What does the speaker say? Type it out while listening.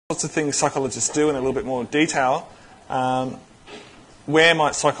Lots of things psychologists do in a little bit more detail. Where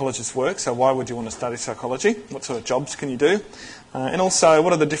might psychologists work? So why would you want to study psychology? What sort of jobs can you do? And also,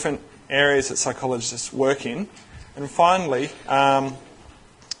 what are the different areas that psychologists work in? And finally, I'd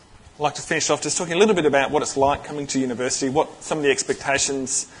like to finish off just talking a little bit about what it's like coming to university, what some of the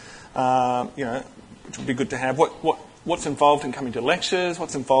expectations, which would be good to have, what's involved in coming to lectures,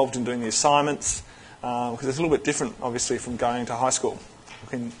 what's involved in doing the assignments, because it's a little bit different, obviously, from going to high school.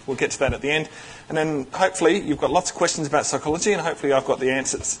 We'll get to that at the end. And then, hopefully, you've got lots of questions about psychology, and hopefully I've got the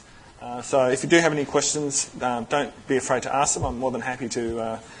answers. So if you do have any questions, don't be afraid to ask them. I'm more than happy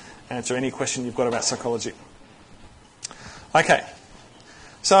to answer any question you've got about psychology. Okay.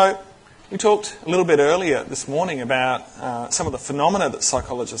 So we talked a little bit earlier this morning about some of the phenomena that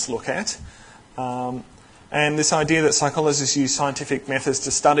psychologists look at. And this idea that psychologists use scientific methods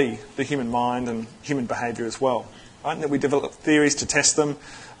to study the human mind and human behaviour as well. Right? And that we develop theories to test them,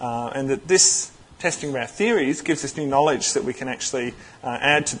 and that this testing of our theories gives us new knowledge that we can actually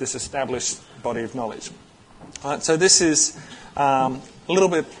add to this established body of knowledge. Right? So this is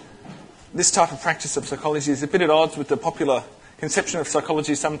this type of practice of psychology is a bit at odds with the popular conception of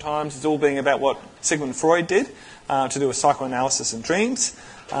psychology sometimes. It's all being about what Sigmund Freud did, to do with psychoanalysis and dreams.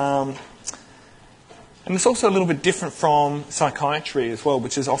 And it's also a little bit different from psychiatry as well,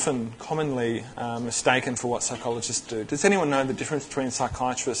 which is often commonly mistaken for what psychologists do. Does anyone know the difference between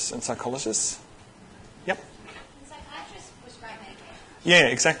psychiatrists and psychologists? Yep. Psychiatrists prescribe medication. Yeah,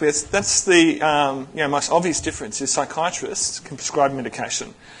 exactly. That's the most obvious difference is psychiatrists can prescribe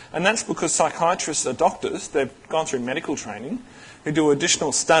medication. And that's because psychiatrists are doctors, they've gone through medical training, who do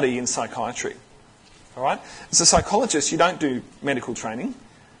additional study in psychiatry. All right? As a psychologist, you don't do medical training.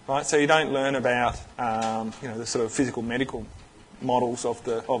 Right, so you don't learn about the sort of physical medical models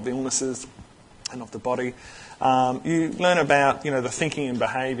of illnesses and of the body. You learn about the thinking and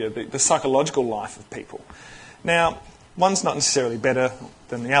behaviour, the psychological life of people. Now, one's not necessarily better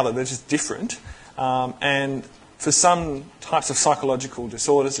than the other; they're just different. And for some types of psychological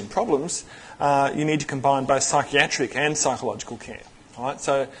disorders and problems, you need to combine both psychiatric and psychological care. Right?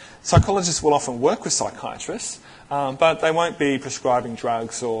 So psychologists will often work with psychiatrists. But they won't be prescribing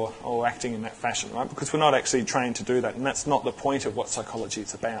drugs or acting in that fashion, right? Because we're not actually trained to do that, and that's not the point of what psychology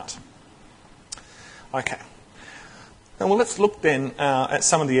is about. Okay. Now, well, let's look then at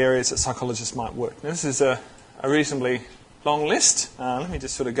some of the areas that psychologists might work. Now, this is a reasonably long list. Let me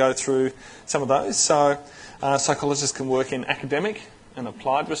just sort of go through some of those. So, psychologists can work in academic and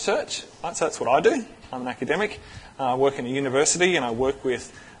applied research. Right? So that's what I do. I'm an academic. I work in a university, and I work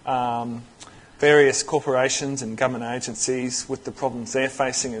with various corporations and government agencies with the problems they're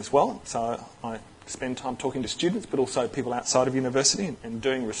facing as well. So I spend time talking to students, but also people outside of university and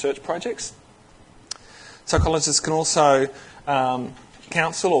doing research projects. Psychologists can also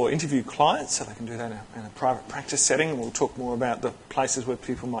counsel or interview clients, so they can do that in a private practice setting, and we'll talk more about the places where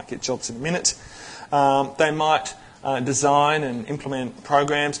people might get jobs in a minute. They might design and implement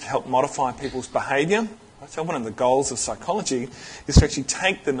programs to help modify people's behaviour. So one of the goals of psychology is to actually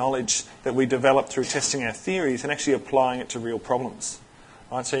take the knowledge that we develop through testing our theories and actually applying it to real problems.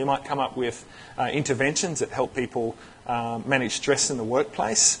 Right? So you might come up with interventions that help people manage stress in the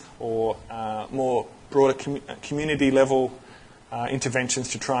workplace, or more broader community level interventions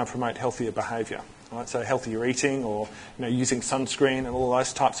to try and promote healthier behaviour. Right? So healthier eating, or using sunscreen, and all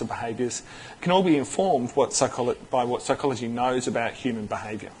those types of behaviours can all be informed by what psychology knows about human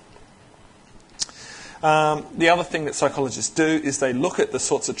behaviour. The other thing that psychologists do is they look at the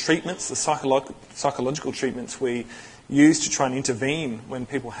sorts of treatments, the psychological treatments we use to try and intervene when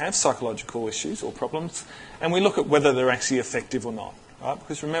people have psychological issues or problems, and we look at whether they're actually effective or not. Right?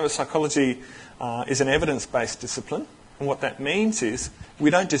 Because remember, psychology is an evidence-based discipline, and what that means is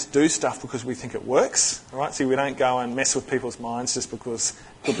we don't just do stuff because we think it works. Right? So we don't go and mess with people's minds just because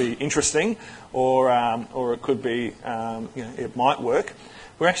it could be interesting, or it could be it might work.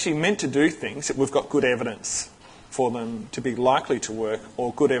 We're actually meant to do things that we've got good evidence for them to be likely to work,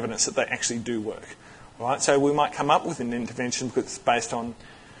 or good evidence that they actually do work. Right? So we might come up with an intervention because it's based on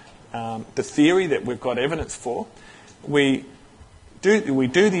the theory that we've got evidence for. We do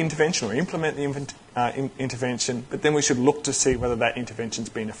the intervention or implement the intervention, but then we should look to see whether that intervention's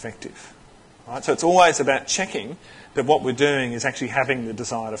been effective. Right? So it's always about checking that what we're doing is actually having the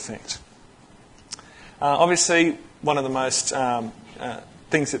desired effect. Obviously, one of the most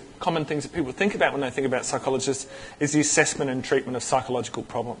common things that people think about when they think about psychologists is the assessment and treatment of psychological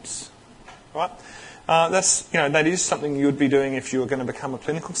problems. Right? That is something you would be doing if you were going to become a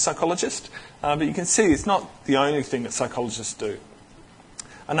clinical psychologist, but you can see it's not the only thing that psychologists do.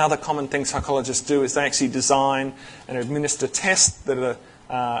 Another common thing psychologists do is they actually design and administer tests that are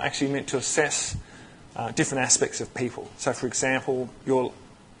actually meant to assess different aspects of people. So, for example, your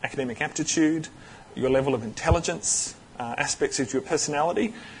academic aptitude, your level of intelligence, aspects of your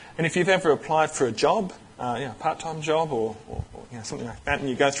personality. And if you've ever applied for a job, a part-time job or something like that, and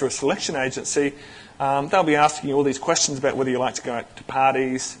you go through a selection agency, they'll be asking you all these questions about whether you like to go out to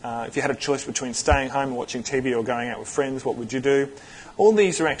parties. If you had a choice between staying home and watching TV or going out with friends, what would you do? All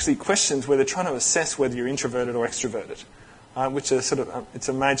these are actually questions where they're trying to assess whether you're introverted or extroverted, which is it's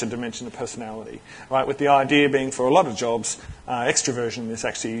a major dimension of personality, right? With the idea being for a lot of jobs, extroversion is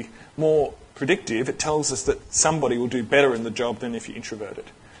actually more predictive. It tells us that somebody will do better in the job than if you're introverted.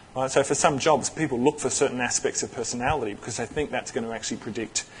 Right, so for some jobs, people look for certain aspects of personality because they think that's going to actually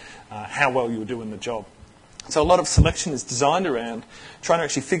predict how well you'll do in the job. So a lot of selection is designed around trying to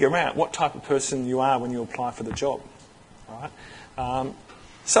actually figure out what type of person you are when you apply for the job. Right?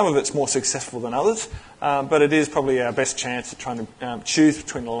 Some of it's more successful than others, but it is probably our best chance at trying to choose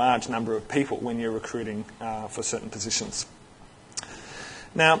between a large number of people when you're recruiting for certain positions.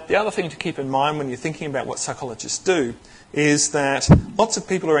 Now, the other thing to keep in mind when you're thinking about what psychologists do is that lots of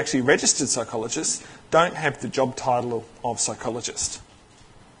people who are actually registered psychologists don't have the job title of psychologist.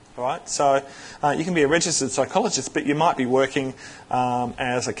 All right? So you can be a registered psychologist, but you might be working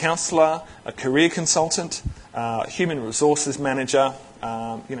as a counsellor, a career consultant, human resources manager.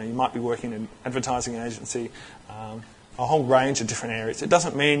 You might be working in an advertising agency, a whole range of different areas. It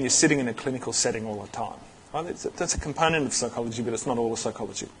doesn't mean you're sitting in a clinical setting all the time. Right? That's a component of psychology, but it's not all of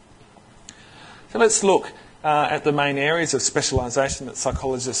psychology. So let's look at the main areas of specialisation that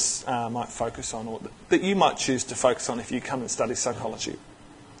psychologists might focus on, or that you might choose to focus on if you come and study psychology.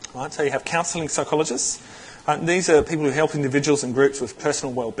 Right? So you have counselling psychologists. These are people who help individuals and groups with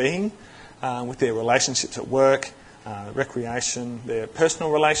personal well-being, with their relationships at work, recreation, their personal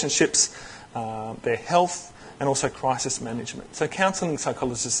relationships, their health, and also crisis management. So counselling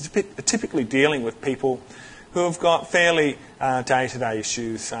psychologists are typically dealing with people who have got fairly day-to-day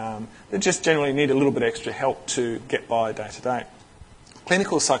issues that just generally need a little bit extra help to get by day-to-day.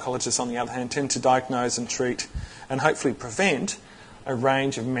 Clinical psychologists, on the other hand, tend to diagnose and treat and hopefully prevent a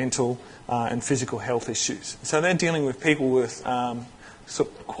range of mental and physical health issues. So they're dealing with people with sort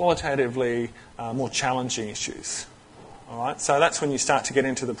of qualitatively more challenging issues. All right, so that's when you start to get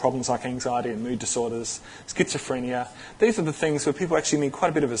into the problems like anxiety and mood disorders, schizophrenia. These are the things where people actually need quite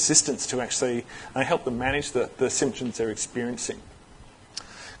a bit of assistance to actually help them manage the symptoms they're experiencing.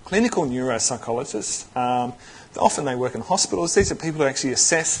 Clinical neuropsychologists, often they work in hospitals. These are people who actually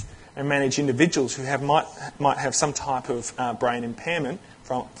assess and manage individuals who might have some type of brain impairment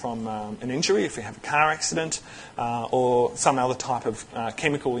from an injury, if you have a car accident, or some other type of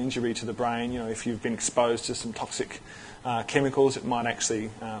chemical injury to the brain. If you've been exposed to some toxic chemicals, it might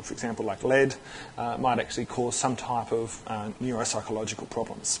actually, for example, like lead, might actually cause some type of neuropsychological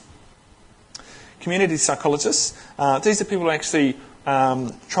problems. Community psychologists, these are people who actually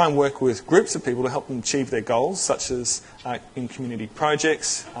try and work with groups of people to help them achieve their goals, such as in community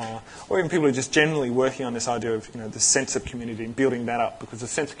projects, or even people who are just generally working on this idea of the sense of community and building that up, because the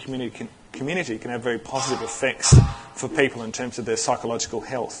sense of community can have very positive effects for people in terms of their psychological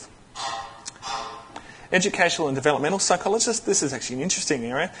health. Educational and developmental psychologists, this is actually an interesting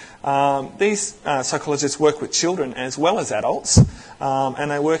area. These psychologists work with children as well as adults, and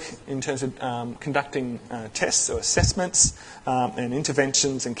they work in terms of conducting tests or assessments and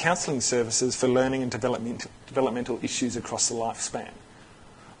interventions and counselling services for learning and developmental issues across the lifespan.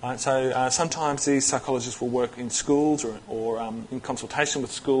 So sometimes these psychologists will work in schools or in consultation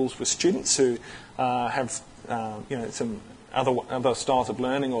with schools with students who have some other styles of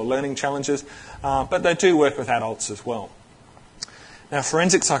learning or learning challenges, but they do work with adults as well. Now,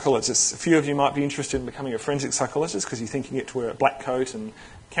 forensic psychologists, a few of you might be interested in becoming a forensic psychologist because you think you get to wear a black coat and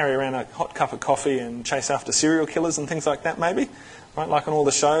carry around a hot cup of coffee and chase after serial killers and things like that, maybe, right? Like on all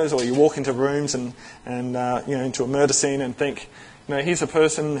the shows, or you walk into rooms and into a murder scene and think, here's a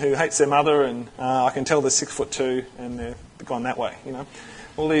person who hates their mother, and I can tell they're 6'2" and they're gone that way,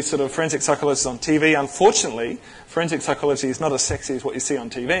 All these sort of forensic psychologists on TV. Unfortunately, forensic psychology is not as sexy as what you see on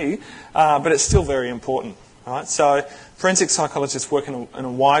TV, but it's still very important. Right? So forensic psychologists work in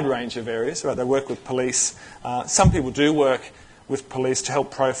a wide range of areas. Right? They work with police. Some people do work with police to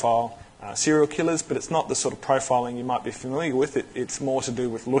help profile serial killers, but it's not the sort of profiling you might be familiar with. It's more to do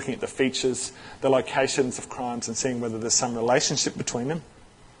with looking at the features, the locations of crimes, and seeing whether there's some relationship between them.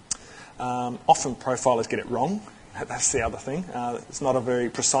 Often profilers get it wrong. That's the other thing. It's not a very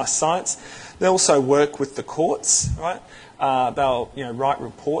precise science. They also work with the courts, right? They'll write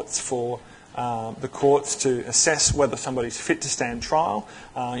reports for the courts to assess whether somebody's fit to stand trial,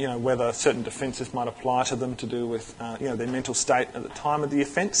 whether certain defences might apply to them to do with their mental state at the time of the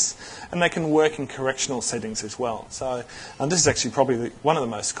offence, and they can work in correctional settings as well. So this is actually probably one of the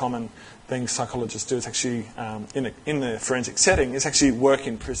most common things psychologists do is actually, in the forensic setting, is actually work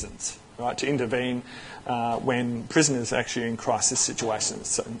in prisons, right, to intervene when prisoners are actually in crisis situations.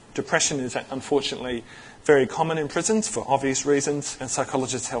 So depression is unfortunately very common in prisons for obvious reasons, and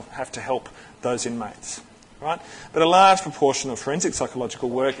psychologists have to help those inmates. Right? But a large proportion of forensic psychological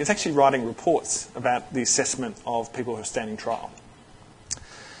work is actually writing reports about the assessment of people who are standing trial.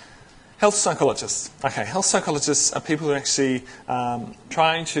 Health psychologists. Okay, health psychologists are people who are actually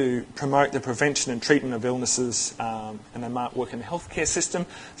trying to promote the prevention and treatment of illnesses, and they might work in the healthcare system,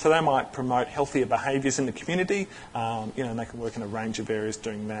 so they might promote healthier behaviours in the community, and they can work in a range of areas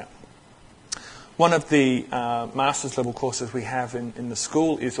doing that. One of the master's level courses we have in the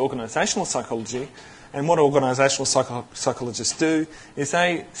school is organisational psychology, and what organisational psychologists do is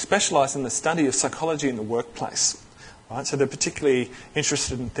they specialise in the study of psychology in the workplace. Right? So they're particularly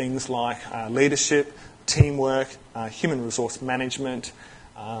interested in things like leadership, teamwork, human resource management,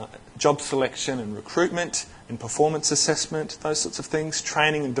 job selection and recruitment, and performance assessment, those sorts of things,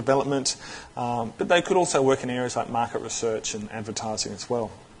 training and development, but they could also work in areas like market research and advertising as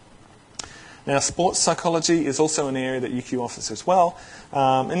well. Now, sports psychology is also an area that UQ offers as well,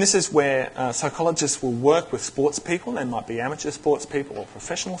 and this is where psychologists will work with sports people. They might be amateur sports people or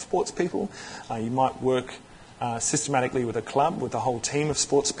professional sports people. You might work systematically with a club, with a whole team of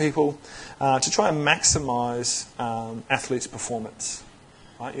sports people, to try and maximise athletes' performance.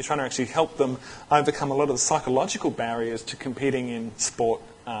 Right? You're trying to actually help them overcome a lot of the psychological barriers to competing in sport,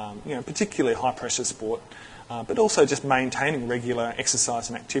 particularly high-pressure sport. But also just maintaining regular exercise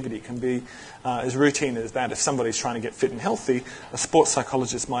and activity can be as routine as that. If somebody's trying to get fit and healthy, a sports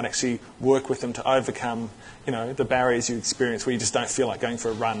psychologist might actually work with them to overcome, the barriers you experience where you just don't feel like going for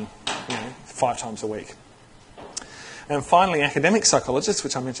a run, 5 times a week. And finally, academic psychologists,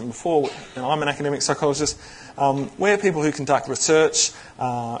 which I mentioned before, and I'm an academic psychologist, we're people who conduct research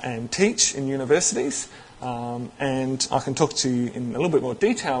and teach in universities. And I can talk to you in a little bit more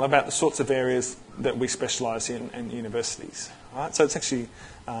detail about the sorts of areas that we specialise in universities. Right? So it's actually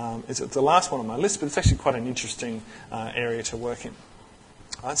it's the last one on my list, but it's actually quite an interesting area to work in.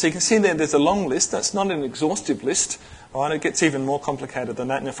 Right? So you can see there's a long list. That's not an exhaustive list. Right? It gets even more complicated than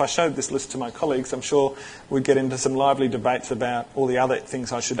that. And if I showed this list to my colleagues, I'm sure we'd get into some lively debates about all the other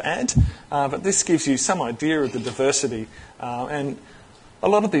things I should add. But this gives you some idea of the diversity. And a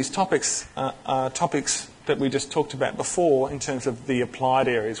lot of these topics are topics that we just talked about before in terms of the applied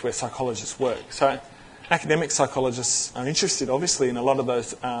areas where psychologists work. So academic psychologists are interested, obviously, in a lot of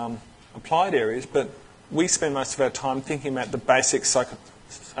those applied areas, but we spend most of our time thinking about the basic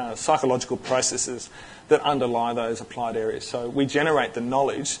psychological processes that underlie those applied areas. So we generate the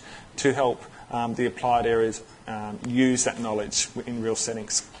knowledge to help the applied areas use that knowledge in real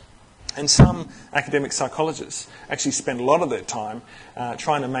settings. And some academic psychologists actually spend a lot of their time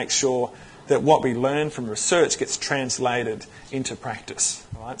trying to make sure that what we learn from research gets translated into practice.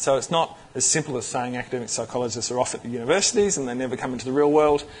 Right? So it's not as simple as saying academic psychologists are off at the universities and they never come into the real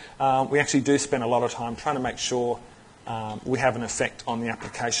world. We actually do spend a lot of time trying to make sure we have an effect on the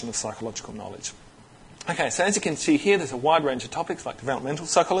application of psychological knowledge. Okay, so as you can see here, there's a wide range of topics like developmental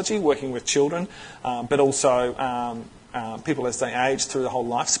psychology, working with children, but also people as they age through the whole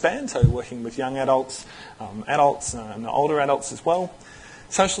lifespan, so working with young adults, and older adults as well.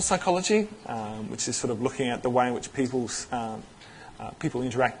 Social psychology, which is sort of looking at the way in which people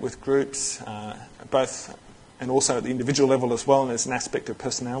interact with groups, both and also at the individual level as well, and there's an aspect of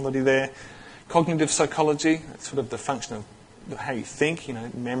personality there. Cognitive psychology, that's sort of the function of how you think,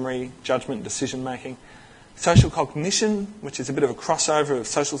 memory, judgment, decision making. Social cognition, which is a bit of a crossover of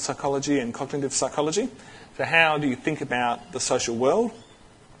social psychology and cognitive psychology. So how do you think about the social world?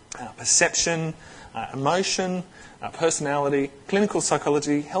 Perception, emotion, personality, clinical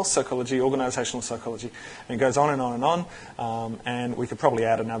psychology, health psychology, organisational psychology, and it goes on and on and on, and we could probably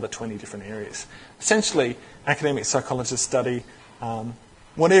add another 20 different areas. Essentially, academic psychologists study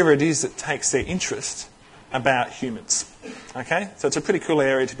whatever it is that takes their interest about humans. Okay? So it's a pretty cool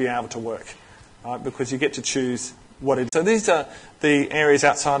area to be able to work, right? Because you get to choose what it is. So these are the areas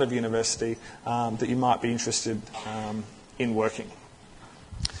outside of university that you might be interested in working.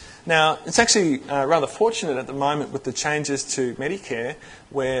 Now, it's actually rather fortunate at the moment with the changes to Medicare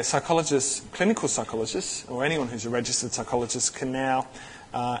where psychologists, clinical psychologists, or anyone who's a registered psychologist can now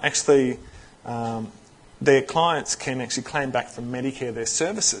actually, their clients can actually claim back from Medicare their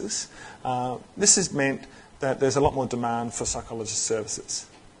services. This has meant that there's a lot more demand for psychologist services.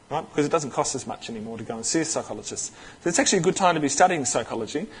 right? Because it doesn't cost as much anymore to go and see a psychologist. So it's actually a good time to be studying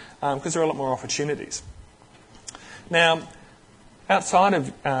psychology because there are a lot more opportunities. Now, outside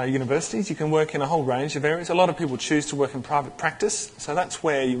of universities, you can work in a whole range of areas. A lot of people choose to work in private practice, so that's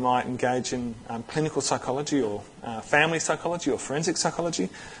where you might engage in clinical psychology or family psychology or forensic psychology.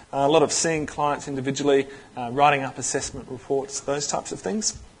 A lot of seeing clients individually, writing up assessment reports, those types of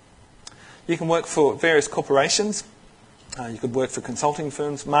things. You can work for various corporations. You could work for consulting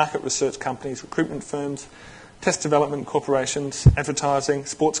firms, market research companies, recruitment firms, test development corporations, advertising,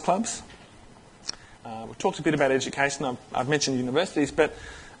 sports clubs. We've talked a bit about education. I've mentioned universities, but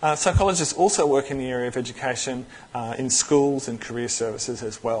psychologists also work in the area of education in schools and career services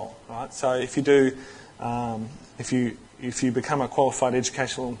as well. Right? So if you do, if you become a qualified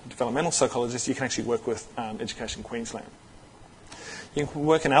educational and developmental psychologist, you can actually work with Education Queensland. You can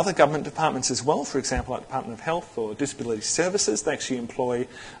work in other government departments as well, for example, like Department of Health or Disability Services. They actually employ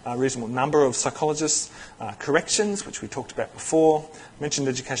a reasonable number of psychologists. Corrections, which we talked about before, mentioned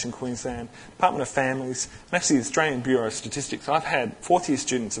Education Queensland, Department of Families, and actually the Australian Bureau of Statistics. I've had fourth-year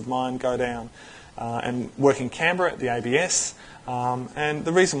students of mine go down and work in Canberra at the ABS. And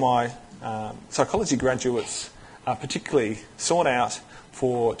the reason why psychology graduates are particularly sought out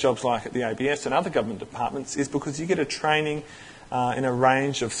for jobs like at the ABS and other government departments is because you get a training in a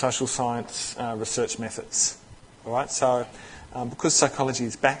range of social science research methods. All right, so because psychology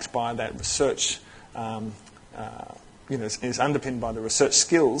is backed by that research, is underpinned by the research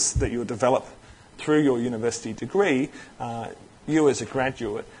skills that you'll develop through your university degree, you as a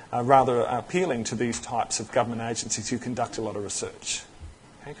graduate are rather appealing to these types of government agencies who conduct a lot of research.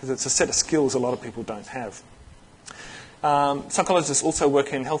 Because it's a set of skills a lot of people don't have. Psychologists also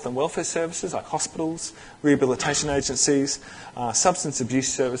work in health and welfare services like hospitals, rehabilitation agencies, substance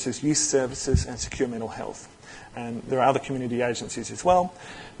abuse services, youth services and secure mental health. And there are other community agencies as well.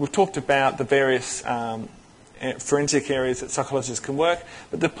 We've talked about the various forensic areas that psychologists can work,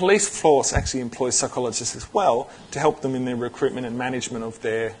 but the police force actually employs psychologists as well to help them in their recruitment and management of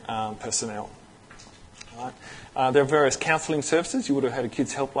their personnel. Right. There are various counselling services. You would have had a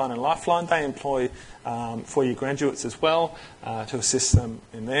Kids Helpline and Lifeline. They employ four-year graduates as well to assist them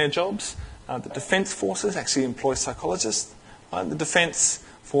in their jobs. The Defence Forces actually employ psychologists. The Defence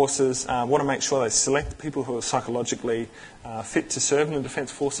Forces want to make sure they select people who are psychologically fit to serve in the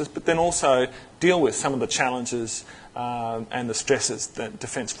Defence Forces, but then also deal with some of the challenges and the stresses that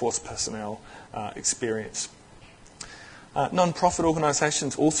Defence Force personnel experience. Non-profit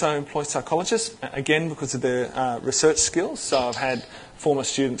organisations also employ psychologists, again because of their research skills. So I've had former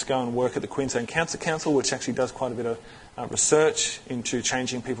students go and work at the Queensland Cancer Council, which actually does quite a bit of research into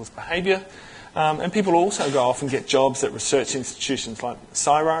changing people's behaviour. And people also go off and get jobs at research institutions like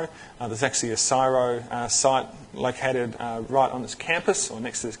CSIRO. There's actually a CSIRO site located right on this campus, or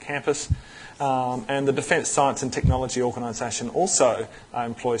next to this campus. And the Defence Science and Technology Organisation also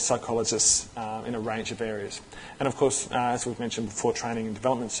employs psychologists in a range of areas. And of course, as we've mentioned before, training and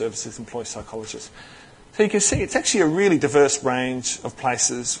development services employ psychologists. So you can see it's actually a really diverse range of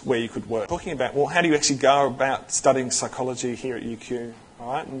places where you could work. Talking about, well, how do you actually go about studying psychology here at UQ?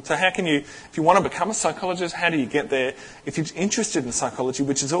 All right? And so how can you, if you want to become a psychologist, how do you get there? If you're interested in psychology,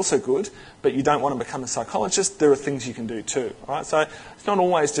 which is also good, but you don't want to become a psychologist, there are things you can do too. All right? So it's not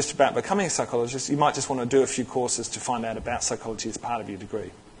always just about becoming a psychologist. You might just want to do a few courses to find out about psychology as part of your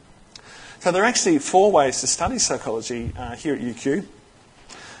degree. So there are actually 4 ways to study psychology here at UQ.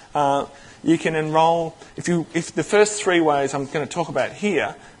 You can enrol, if the first 3 ways I'm going to talk about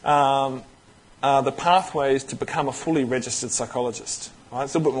here are the pathways to become a fully registered psychologist. Right?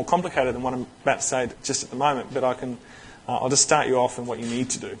 It's a little bit more complicated than what I'm about to say just at the moment, but I'll just start you off on what you need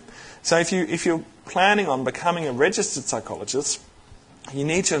to do. So if you're planning on becoming a registered psychologist, you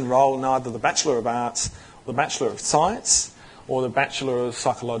need to enrol in either the Bachelor of Arts, or the Bachelor of Science, or the Bachelor of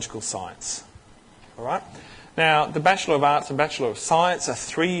Psychological Science. All right? Now, the Bachelor of Arts and Bachelor of Science are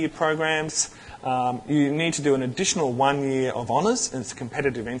 3-year programs. You need to do an additional 1 year of honours, and it's a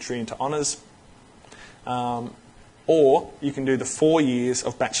competitive entry into honours. Or you can do the 4 years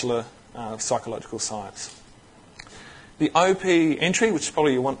of Bachelor of Psychological Science. The OP entry, which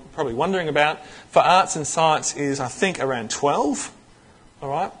you're probably wondering about, for arts and science is, I think, around 12. All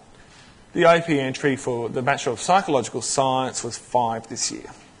right? The OP entry for the Bachelor of Psychological Science was 5 this year.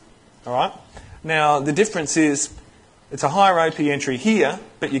 All right? Now, the difference is it's a higher OP entry here,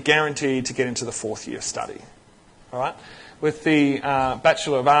 but you're guaranteed to get into the 4th year of study. All right? With the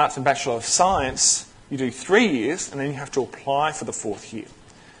Bachelor of Arts and Bachelor of Science, you do 3 years, and then you have to apply for the 4th year.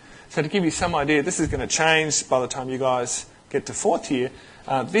 So to give you some idea, this is going to change by the time you guys get to 4th year.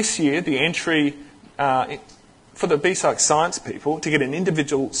 This year, the entry for the BPsych science people, to get an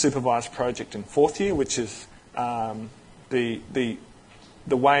individual supervised project in fourth year, which is the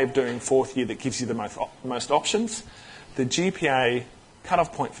way of doing fourth year that gives you the most options, the GPA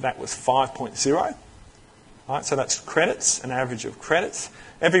cut-off point for that was 5.0. Right, so that's credits, an average of credits.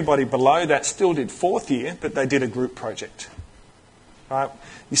 Everybody below that still did fourth year, but they did a group project. Right?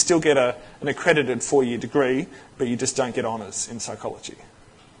 You still get an accredited 4-year degree, but you just don't get honours in psychology.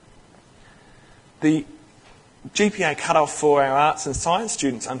 The GPA cut-off for our arts and science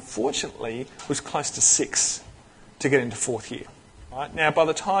students, unfortunately, was close to 6 to get into fourth year. Right? Now, by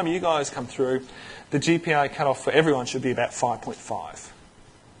the time you guys come through, the GPA cut-off for everyone should be about 5.5.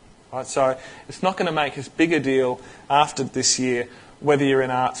 Right? So it's not going to make as big a deal after this year whether you're in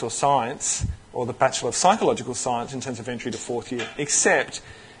arts or science or the Bachelor of Psychological Science in terms of entry to fourth year, except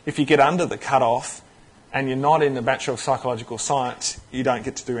if you get under the cut-off and you're not in the Bachelor of Psychological Science, you don't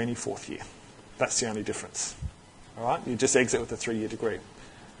get to do any fourth year. That's the only difference. All right? You just exit with a 3-year degree.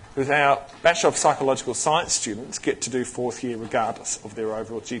 Because our Bachelor of Psychological Science students get to do fourth year regardless of their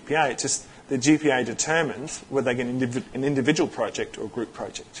overall GPA. It's just the GPA determines whether they get an individual project or a group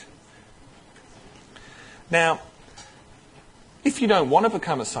project. Now, if you don't want to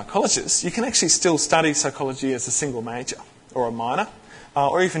become a psychologist, you can actually still study psychology as a single major or a minor,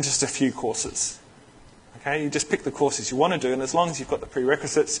 or even just a few courses. Okay, you just pick the courses you want to do, and as long as you've got the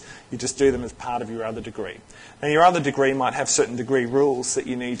prerequisites, you just do them as part of your other degree. Now, your other degree might have certain degree rules that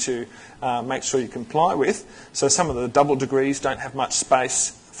you need to make sure you comply with. So some of the double degrees don't have much space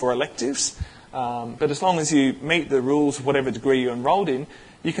for electives, but as long as you meet the rules of whatever degree you're enrolled in,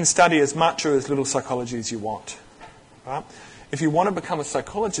 you can study as much or as little psychology as you want. Right? If you want to become a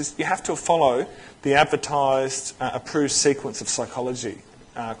psychologist, you have to follow the advertised, approved sequence of psychology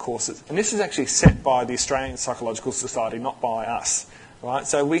courses. And this is actually set by the Australian Psychological Society, not by us. Right?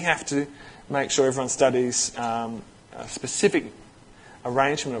 So we have to make sure everyone studies a specific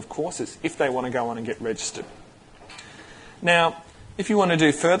arrangement of courses if they want to go on and get registered. Now, if you want to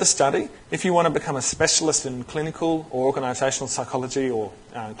do further study, if you want to become a specialist in clinical or organisational psychology or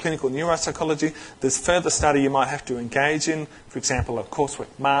clinical neuropsychology, there's further study you might have to engage in, for example, a coursework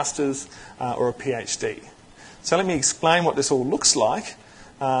master's or a PhD. So let me explain what this all looks like,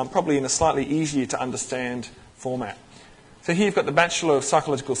 probably in a slightly easier to understand format. So here you've got the Bachelor of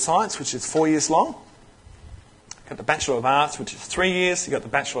Psychological Science, which is 4 years long. You've got the Bachelor of Arts, which is 3 years. You've got the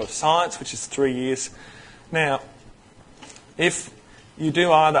Bachelor of Science, which is 3 years. Now, if you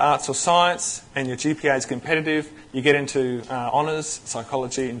do either arts or science and your GPA is competitive, you get into honours,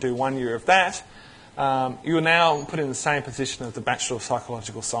 psychology, and do 1 year of that, you are now put in the same position as the Bachelor of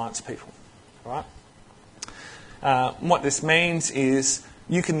Psychological Science people. Right? What this means is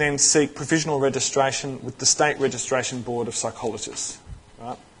you can then seek provisional registration with the State Registration Board of Psychologists.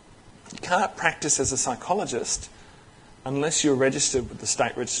 Right? You can't practice as a psychologist unless you're registered with the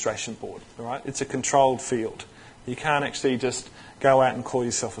State Registration Board. Right? It's a controlled field. You can't actually just go out and call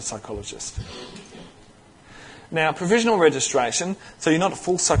yourself a psychologist. Now, provisional registration, so you're not a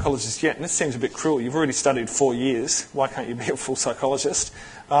full psychologist yet, and this seems a bit cruel. You've already studied 4 years. Why can't you be a full psychologist?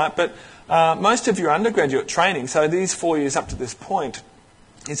 But most of your undergraduate training, so these 4 years up to this point,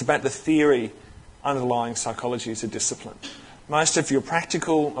 is about the theory underlying psychology as a discipline. Most of your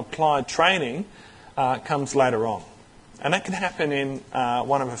practical applied training comes later on. And that can happen in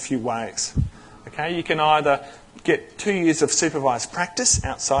one of a few ways. Okay, you can either get 2 years of supervised practice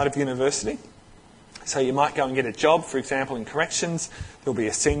outside of university. So you might go and get a job, for example, in corrections. There'll be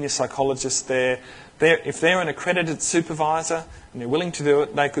a senior psychologist there. If they're an accredited supervisor and they're willing to do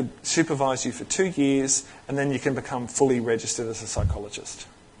it, they could supervise you for 2 years and then you can become fully registered as a psychologist.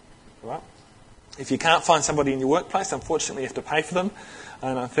 Right? If you can't find somebody in your workplace, unfortunately you have to pay for them.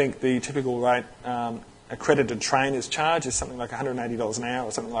 And I think the typical rate accredited trainers charge is something like $180 an hour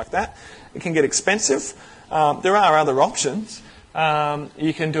or something like that. It can get expensive. There are other options.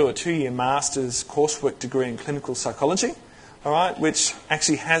 You can do a 2-year master's coursework degree in clinical psychology, all right, which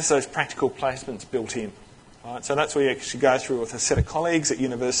actually has those practical placements built in. All right, so that's where you actually go through with a set of colleagues at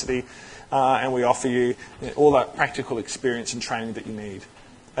university and we offer you all that practical experience and training that you need.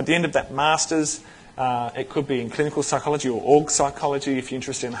 At the end of that master's, it could be in clinical psychology or org psychology if you're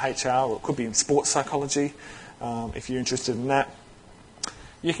interested in HR, or it could be in sports psychology if you're interested in that.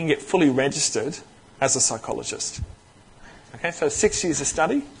 You can get fully registered as a psychologist. Okay, so 6 years of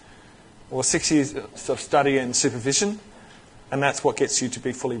study, or 6 years of study and supervision, and that's what gets you to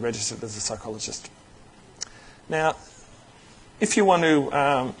be fully registered as a psychologist. Now, if you want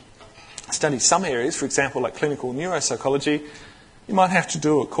to study some areas, for example, like clinical neuropsychology, you might have to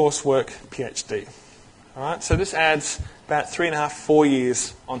do a coursework PhD. All right, so this adds about 3.5, 4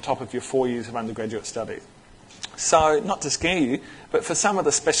 years on top of your 4 years of undergraduate study. So, not to scare you, but for some of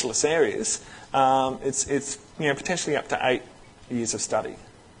the specialist areas, it's potentially up to 8 years of study.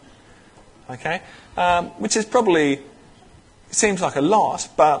 Okay, which is probably seems like a lot,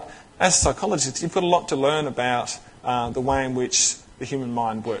 but as a psychologist, you've got a lot to learn about the way in which the human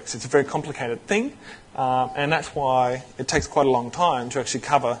mind works. It's a very complicated thing, and that's why it takes quite a long time to actually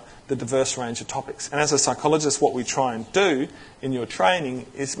cover the diverse range of topics. And as a psychologist, what we try and do in your training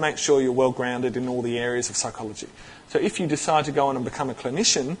is make sure you're well grounded in all the areas of psychology. So if you decide to go on and become a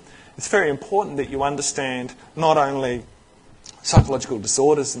clinician, it's very important that you understand not only psychological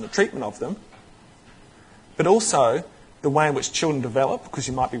disorders and the treatment of them, but also the way in which children develop, because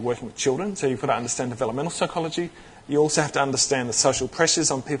you might be working with children, so you've got to understand developmental psychology. You also have to understand the social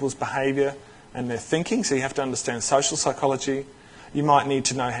pressures on people's behaviour and their thinking, so you have to understand social psychology. You might need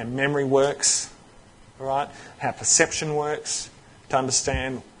to know how memory works, right? How perception works, to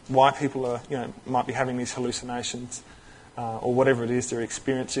understand why people are, might be having these hallucinations or whatever it is they're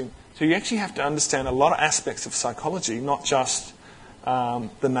experiencing. So you actually have to understand a lot of aspects of psychology, not just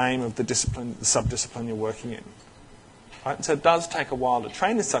the name of the discipline, the sub-discipline you're working in. Right? So it does take a while to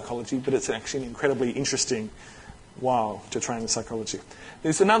train in psychology, but it's actually an incredibly interesting while to train in psychology.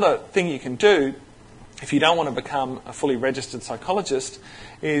 There's another thing you can do if you don't want to become a fully registered psychologist,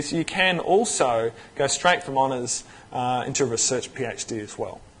 is you can also go straight from honours into a research PhD as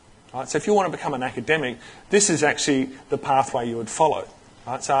well. Right? So if you want to become an academic, this is actually the pathway you would follow.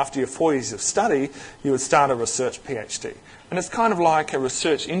 Right? So after your 4 years of study, you would start a research PhD. And it's kind of like a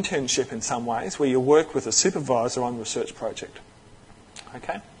research internship in some ways, where you work with a supervisor on a research project.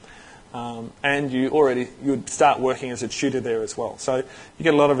 Okay? And you would start working as a tutor there as well. So you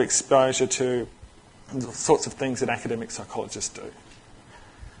get a lot of exposure to the sorts of things that academic psychologists do.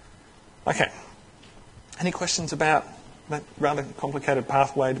 Okay. Any questions about that rather complicated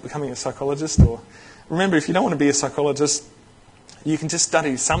pathway to becoming a psychologist? Or remember, if you don't want to be a psychologist, you can just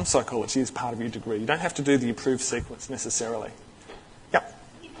study some psychology as part of your degree. You don't have to do the approved sequence necessarily. Yep.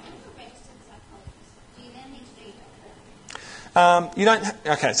 If you're a registered psychologist, do you then need to do your doctorate? You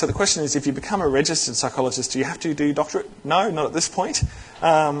don't. Okay, so the question is, if you become a registered psychologist, do you have to do your doctorate? No, not at this point.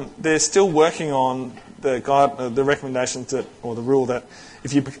 They're still working on the recommendations or the rule that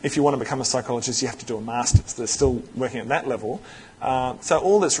if you want to become a psychologist, you have to do a master's. They're still working at that level. So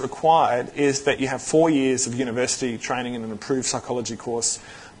all that's required is that you have 4 years of university training in an approved psychology course,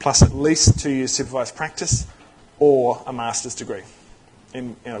 plus at least 2 years supervised practice, or a master's degree,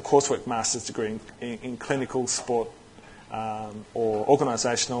 in a coursework master's degree in clinical, sport, or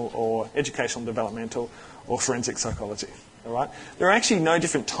organisational, or educational, developmental, or forensic psychology. All right? There are actually no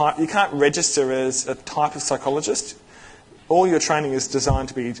different type. You can't register as a type of psychologist. All your training is designed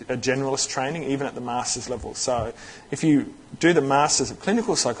to be a generalist training, even at the master's level. So if you do the Masters of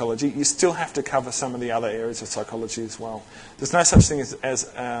Clinical Psychology, you still have to cover some of the other areas of psychology as well. There's no such thing as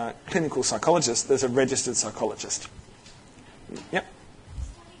a clinical psychologist. There's a registered psychologist. Yep.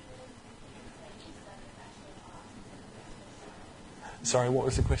 Sorry, what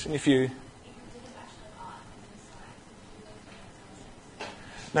was the question? If you...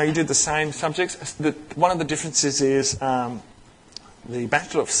 No, you did the same subjects. One of the differences is the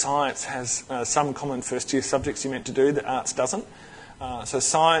Bachelor of Science has some common first-year subjects you're meant to do that arts doesn't. So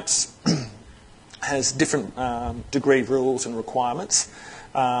science has different degree rules and requirements,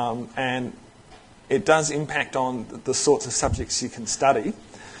 and it does impact on the sorts of subjects you can study.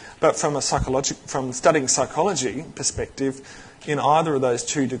 But from studying psychology perspective, in either of those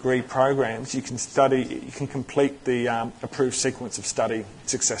 2 degree programs, you can complete the approved sequence of study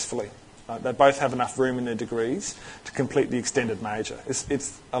successfully. They both have enough room in their degrees to complete the extended major.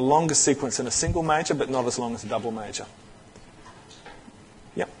 It's a longer sequence than a single major, but not as long as a double major.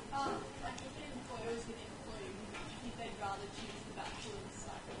 Yep. Like if employers would employ you, do you think they'd rather choose the Bachelor of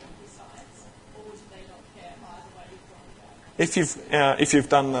Psychological Science, or do they not care either way you've gone about? If you've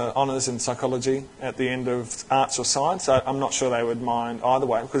done the honours in psychology at the end of arts or science, I'm not sure they would mind either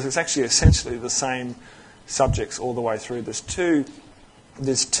way, because it's actually essentially the same subjects all the way through.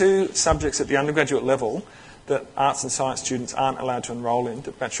 There's two subjects at the undergraduate level that arts and science students aren't allowed to enrol in,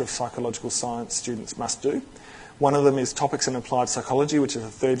 that Bachelor of Psychological Science students must do. One of them is Topics in Applied Psychology, which is a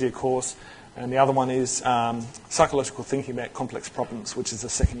 3rd-year course, and the other one is Psychological Thinking About Complex Problems, which is a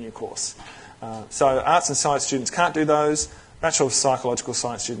 2nd-year course. So arts and science students can't do those. Bachelor of Psychological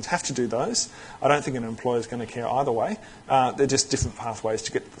Science students have to do those. I don't think an employer is going to care either way. They're just different pathways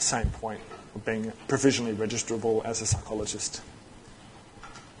to get to the same point of being provisionally registrable as a psychologist.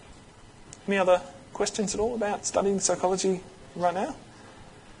 Any other questions at all about studying psychology right now?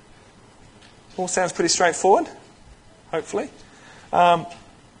 All sounds pretty straightforward, hopefully.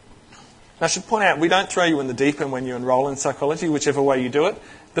 I should point out, we don't throw you in the deep end when you enrol in psychology, whichever way you do it.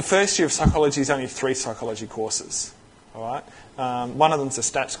 The first year of psychology is only 3 psychology courses. All right? One of them's a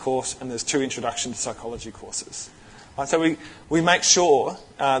stats course, and there's 2 introduction to psychology courses. Right, so we make sure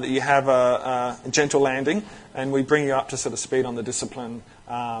that you have a gentle landing, and we bring you up to sort of speed on the discipline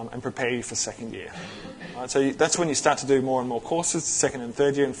and prepare you for second year. Right, so that's when you start to do more and more courses. Second and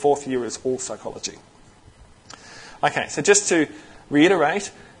third year, and fourth year is all psychology. Okay, so just to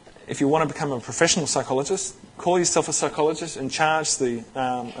reiterate, if you want to become a professional psychologist, call yourself a psychologist and charge the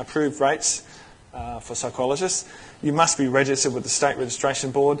approved rates for psychologists. You must be registered with the State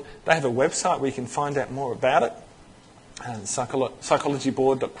Registration Board. They have a website where you can find out more about it.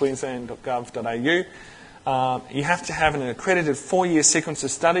 psychologyboard.queensland.gov.au. You have to have an accredited 4-year sequence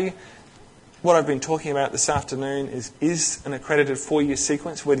of study. What I've been talking about this afternoon is an accredited 4-year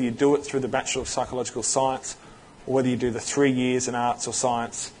sequence, whether you do it through the Bachelor of Psychological Science or whether you do the 3 years in Arts or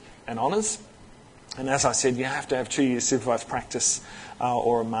Science and Honours. And as I said, you have to have 2 years supervised practice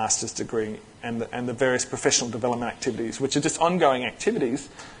or a master's degree and the various professional development activities, which are just ongoing activities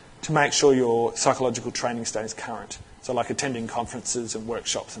to make sure your psychological training stays current. So like attending conferences and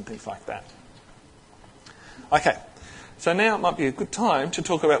workshops and things like that. Okay, so now it might be a good time to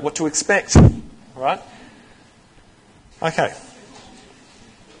talk about what to expect. All right? Okay.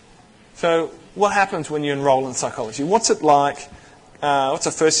 So what happens when you enrol in psychology? What's it like? What's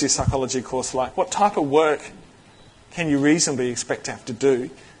a first-year psychology course like? What type of work can you reasonably expect to have to do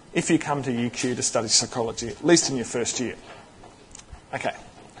if you come to UQ to study psychology, at least in your first year? Okay.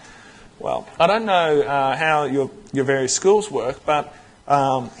 Well, I don't know how your various schools work, but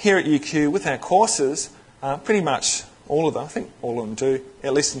here at UQ, with our courses, pretty much all of them, I think all of them do,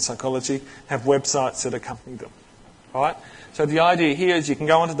 at least in psychology, have websites that accompany them. All right? So the idea here is you can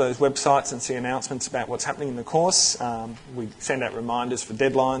go onto those websites and see announcements about what's happening in the course. We send out reminders for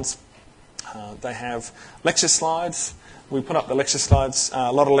deadlines. They have lecture slides. We put up the lecture slides.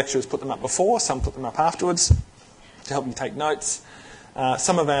 A lot of lecturers put them up before, some put them up afterwards to help you take notes.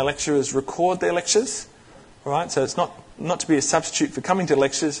 Some of our lecturers record their lectures. All right? So it's not to be a substitute for coming to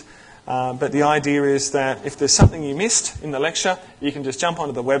lectures, but the idea is that if there's something you missed in the lecture, you can just jump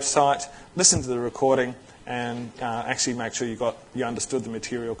onto the website, listen to the recording, and actually make sure you understood the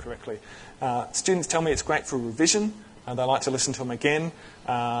material correctly. Students tell me it's great for revision. They like to listen to them again.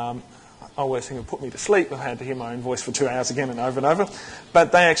 I always think it put me to sleep. I've had to hear my own voice for 2 hours again and over.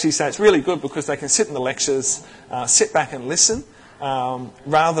 But they actually say it's really good because they can sit in the lectures, sit back and listen,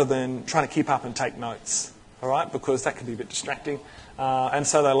 rather than trying to keep up and take notes. All right? Because that can be a bit distracting. And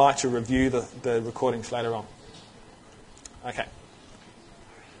so they like to review the recordings later on. Okay.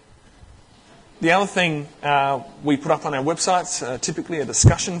 The other thing we put up on our websites typically are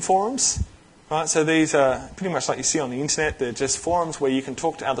discussion forums. Right, so these are pretty much like you see on the internet. They're just forums where you can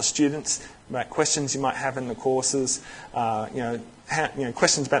talk to other students about questions you might have in the courses,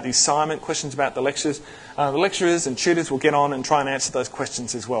 questions about the assignment, questions about the lectures. The lecturers and tutors will get on and try and answer those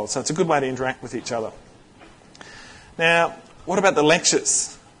questions as well. So it's a good way to interact with each other. Now, what about the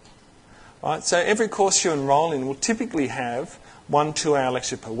lectures? Right, so every course you enrol in will typically have 1 2-hour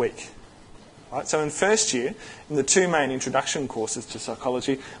lecture per week. Right, so in first year, in the 2 main introduction courses to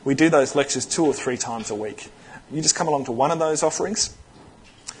psychology, we do those lectures 2 or 3 times a week. You just come along to one of those offerings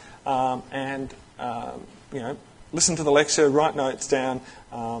and listen to the lecture, write notes down,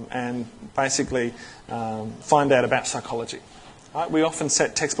 and basically find out about psychology. Right, we often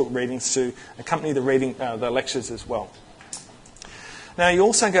set textbook readings to accompany the lectures as well. Now, you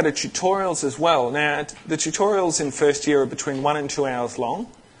also go to tutorials as well. Now, the tutorials in first year are between 1 and 2 hours long.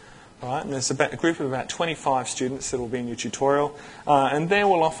 Right, and there's a group of about 25 students that will be in your tutorial, and they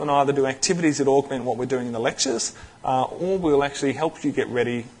will often either do activities that augment what we're doing in the lectures, or we'll actually help you get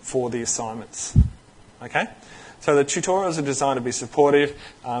ready for the assignments. Okay? So the tutorials are designed to be supportive.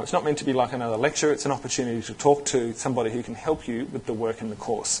 It's not meant to be like another lecture. It's an opportunity to talk to somebody who can help you with the work in the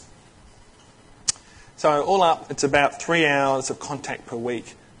course. So all up, it's about 3 hours of contact per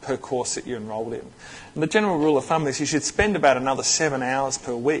week per course that you're enrolled in. And the general rule of thumb is you should spend about another 7 hours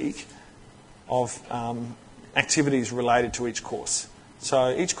per week of activities related to each course.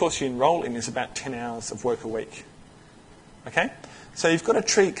 So each course you enrol in is about 10 hours of work a week. Okay? So you've got to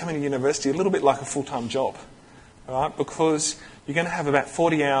treat coming to university a little bit like a full-time job, all right? Because you're going to have about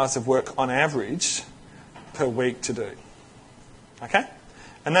 40 hours of work on average per week to do. Okay?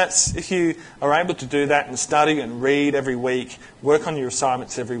 And that's, if you are able to do that and study and read every week, work on your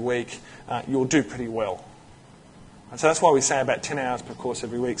assignments every week, you'll do pretty well. And so that's why we say about 10 hours per course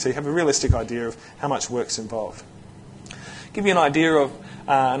every week, so you have a realistic idea of how much work's involved. Give you an idea of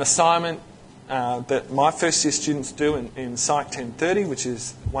an assignment that my first year students do in Psych 1030, which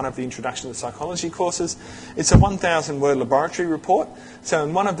is one of the Introduction to Psychology courses. It's a 1,000-word laboratory report. So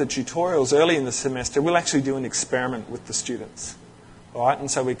in one of the tutorials early in the semester, we'll actually do an experiment with the students. All right,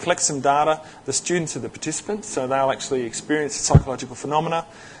 and so we collect some data. The students are the participants, so they'll actually experience psychological phenomena.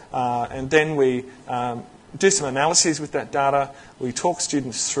 And then we do some analyses with that data. We talk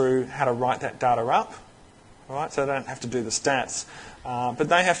students through how to write that data up. All right, so they don't have to do the stats. But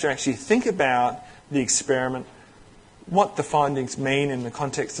they have to actually think about the experiment, what the findings mean in the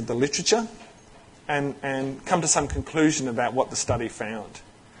context of the literature, and come to some conclusion about what the study found.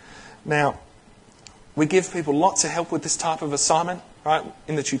 Now, we give people lots of help with this type of assignment. Right?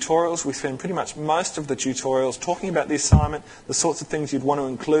 In the tutorials, we spend pretty much most of the tutorials talking about the assignment, the sorts of things you'd want to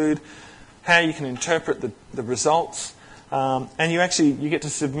include, how you can interpret the results. And you get to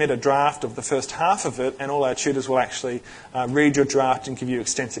submit a draft of the first half of it, and all our tutors will actually read your draft and give you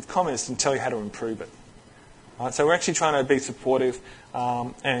extensive comments and tell you how to improve it. Right, so we're actually trying to be supportive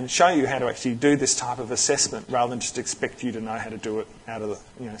and show you how to actually do this type of assessment rather than just expect you to know how to do it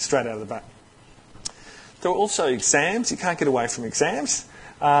straight out of the bat. There are also exams. You can't get away from exams.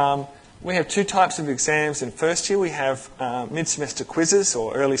 We have two types of exams in first year. We have mid-semester quizzes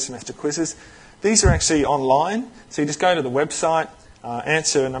or early semester quizzes. These are actually online, so you just go to the website,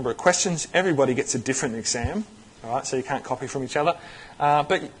 answer a number of questions. Everybody gets a different exam, all right, so you can't copy from each other.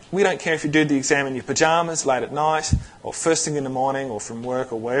 But we don't care if you do the exam in your pyjamas late at night or first thing in the morning or from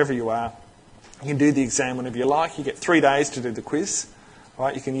work or wherever you are. You can do the exam whenever you like. You get 3 days to do the quiz. All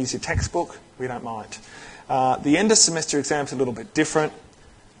right, you can use your textbook. We don't mind. The end of semester exam's a little bit different.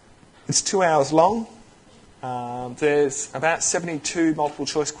 It's 2 hours long. There's about 72 multiple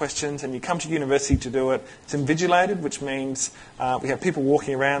choice questions, and you come to university to do it. It's invigilated, which means we have people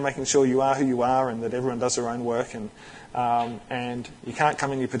walking around making sure you are who you are and that everyone does their own work, and you can't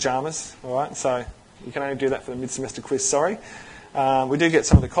come in your pyjamas, all right? So you can only do that for the mid-semester quiz, sorry. We do get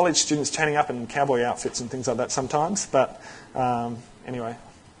some of the college students turning up in cowboy outfits and things like that sometimes, but anyway,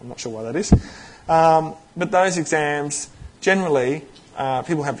 I'm not sure why that is. But those exams, generally,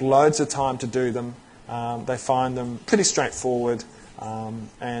 people have loads of time to do them. They find them pretty straightforward,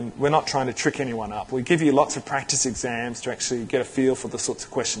 and we're not trying to trick anyone up. We give you lots of practice exams to actually get a feel for the sorts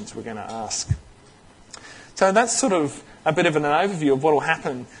of questions we're going to ask. So that's sort of a bit of an overview of what will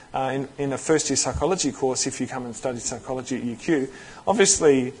happen in a first-year psychology course if you come and study psychology at UQ.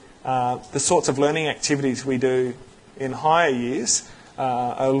 Obviously, the sorts of learning activities we do in higher years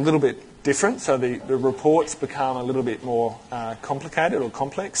are a little bit different, so the reports become a little bit more complicated or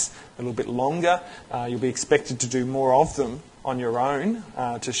complex, a little bit longer. You'll be expected to do more of them on your own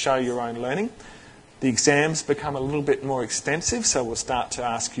to show your own learning. The exams become a little bit more extensive, so we'll start to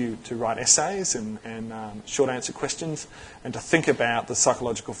ask you to write essays and short answer questions and to think about the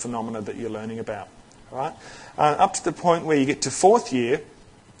psychological phenomena that you're learning about. All right? Up to the point where you get to fourth year,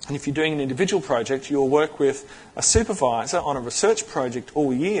 and if you're doing an individual project, you'll work with a supervisor on a research project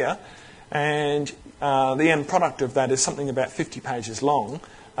all year, and the end product of that is something about 50 pages long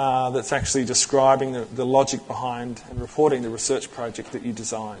that's actually describing the logic behind and reporting the research project that you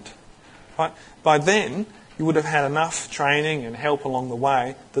designed. Right? By then, you would have had enough training and help along the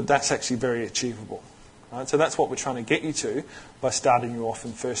way that that's actually very achievable. Right? So that's what we're trying to get you to by starting you off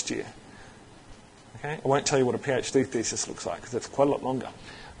in first year. Okay? I won't tell you what a PhD thesis looks like because it's quite a lot longer.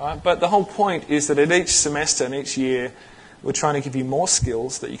 Right? But the whole point is that at each semester and each year, we're trying to give you more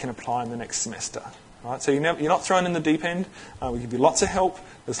skills that you can apply in the next semester. Right? So you're not thrown in the deep end. We give you lots of help.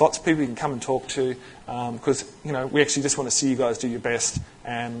 There's lots of people you can come and talk to because we actually just want to see you guys do your best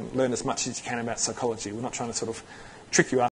and learn as much as you can about psychology. We're not trying to sort of trick you up.